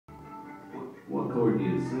chord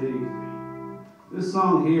you see. This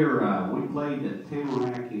song here, we played at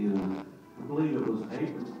Tamarack in, I believe it was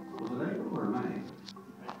April. Was it April or May?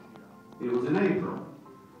 It was in April.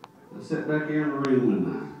 I sat back here in the room when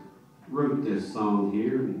I wrote this song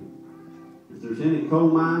here. If there's any coal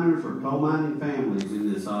miners or coal mining families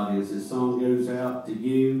in this audience, this song goes out to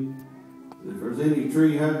you. If there's any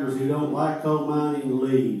tree huggers who don't like coal mining,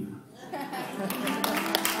 leave.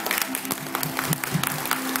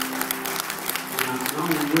 I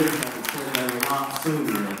only wish I could say that a lot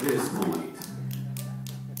sooner at this point.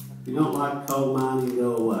 If you don't like coal mining,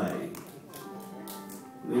 go away.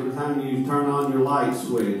 And every time you turn on your light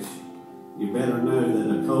switch, you better know that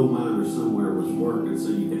a coal miner somewhere was working so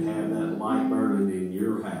you could have that light burning in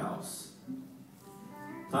your house.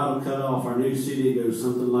 Title cut off our new CD goes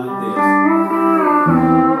something like this.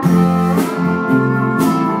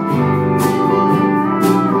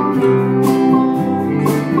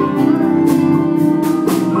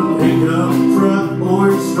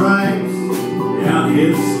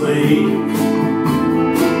 His sleep,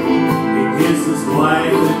 he kisses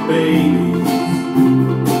wife and babies,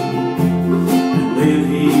 and then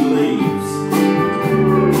he leaves.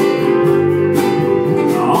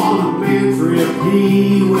 On a man trip he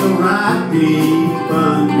will ride deep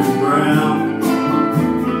underground,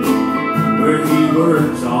 where he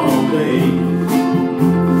works all day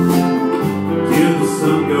till the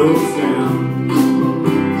sun goes down.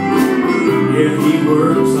 Yeah, he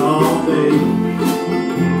works all day.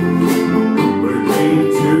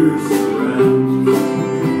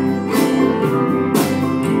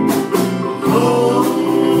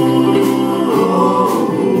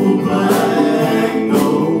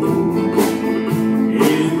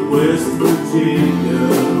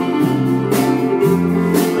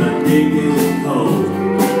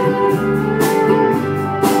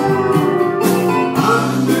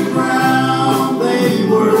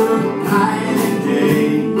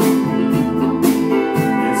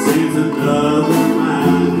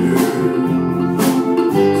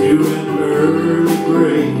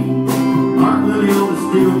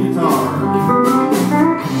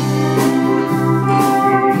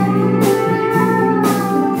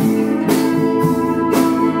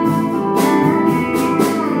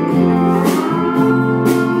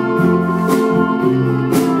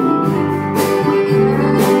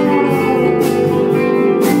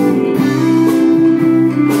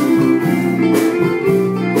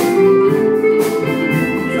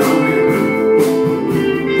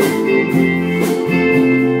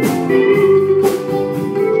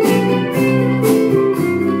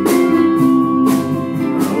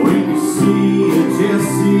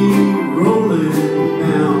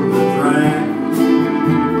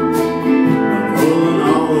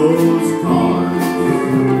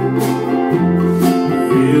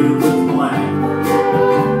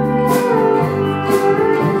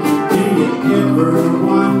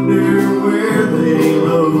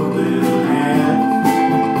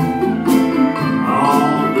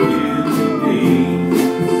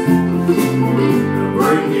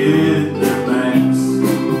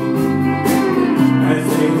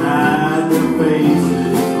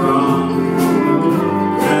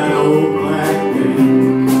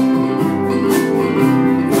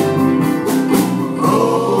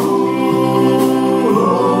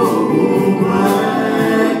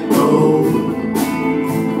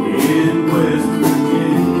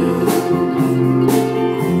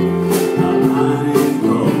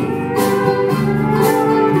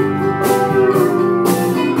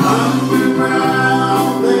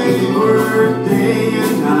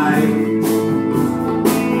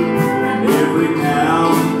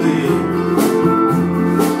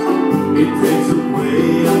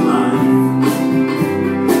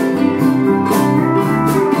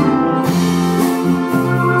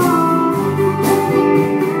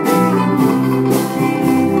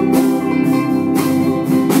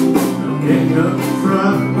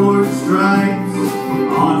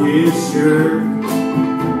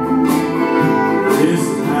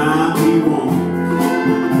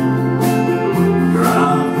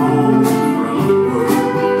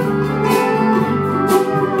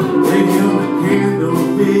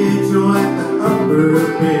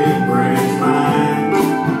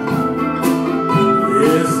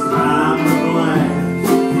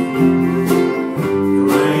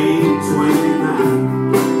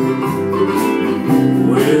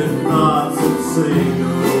 With thoughts of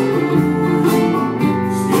single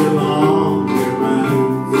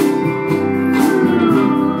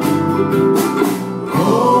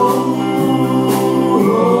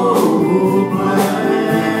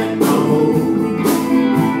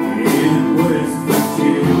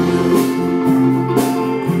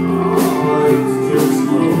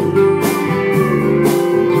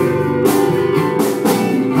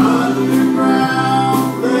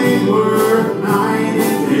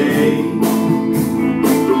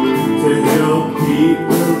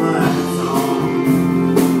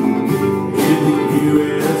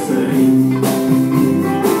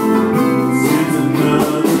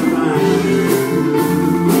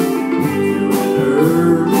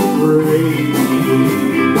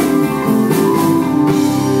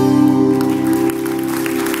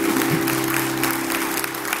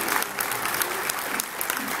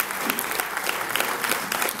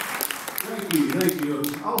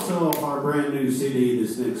Also, off our brand new CD,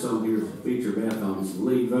 this next song here is a feature Beth on some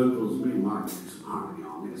lead vocals. Me and Mark do some harmony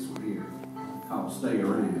on this one here, called Stay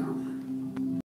Around.